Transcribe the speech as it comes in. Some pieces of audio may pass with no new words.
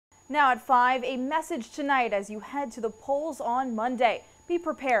Now at 5, a message tonight as you head to the polls on Monday. Be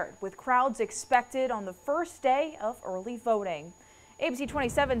prepared with crowds expected on the first day of early voting. ABC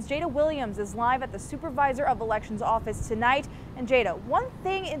 27's Jada Williams is live at the Supervisor of Elections office tonight. And Jada, one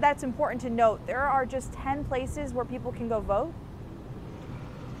thing that's important to note, there are just 10 places where people can go vote.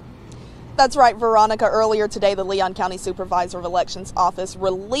 That's right, Veronica. Earlier today, the Leon County Supervisor of Elections office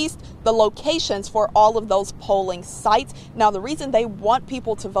released the locations for all of those polling sites. Now, the reason they want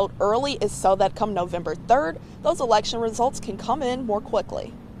people to vote early is so that come November 3rd, those election results can come in more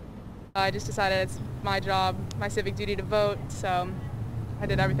quickly. I just decided it's my job, my civic duty to vote, so I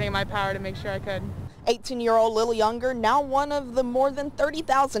did everything in my power to make sure I could. 18-year-old Lily Younger, now one of the more than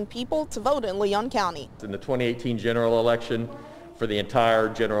 30,000 people to vote in Leon County. In the 2018 general election, for the entire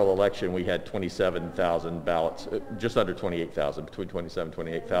general election, we had 27,000 ballots, just under 28,000, between 27,000 and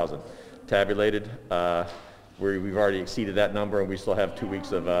 28,000 tabulated. We've already exceeded that number, and we still have 2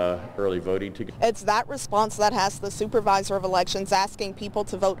 weeks of early voting to go. It's that response that has the Supervisor of Elections asking people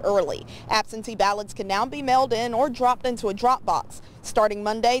to vote early. Absentee ballots can now be mailed in or dropped into a drop box. Starting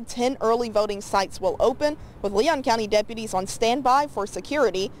Monday, 10 early voting sites will open, with Leon County deputies on standby for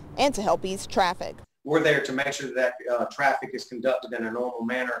security and to help ease traffic. We're there to make sure that traffic is conducted in a normal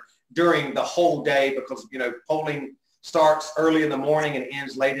manner during the whole day, because, you know, polling starts early in the morning and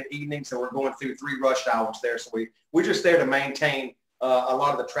ends late at evening. So we're going through 3 rush hours there. So we're just there to maintain a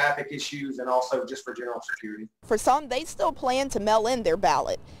lot of the traffic issues and also just for general security. For some, they still plan to mail in their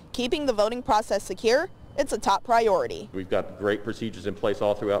ballot. Keeping the voting process secure, it's a top priority. We've got great procedures in place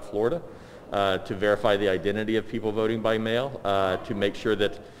all throughout Florida to verify the identity of people voting by mail, to make sure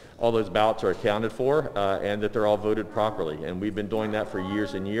that all those ballots are accounted for and that they're all voted properly. And we've been doing that for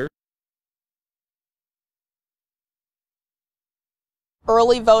years and years.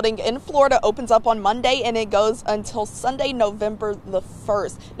 Early voting in Florida opens up on Monday and it goes until Sunday, November the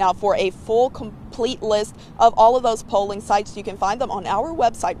 1st. Now, for a full, complete list of all of those polling sites, you can find them on our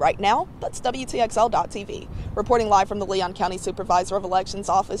website right now. That's WTXL.tv. Reporting live from the Leon County Supervisor of Elections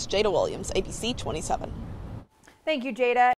office, Jada Williams, ABC 27. Thank you, Jada.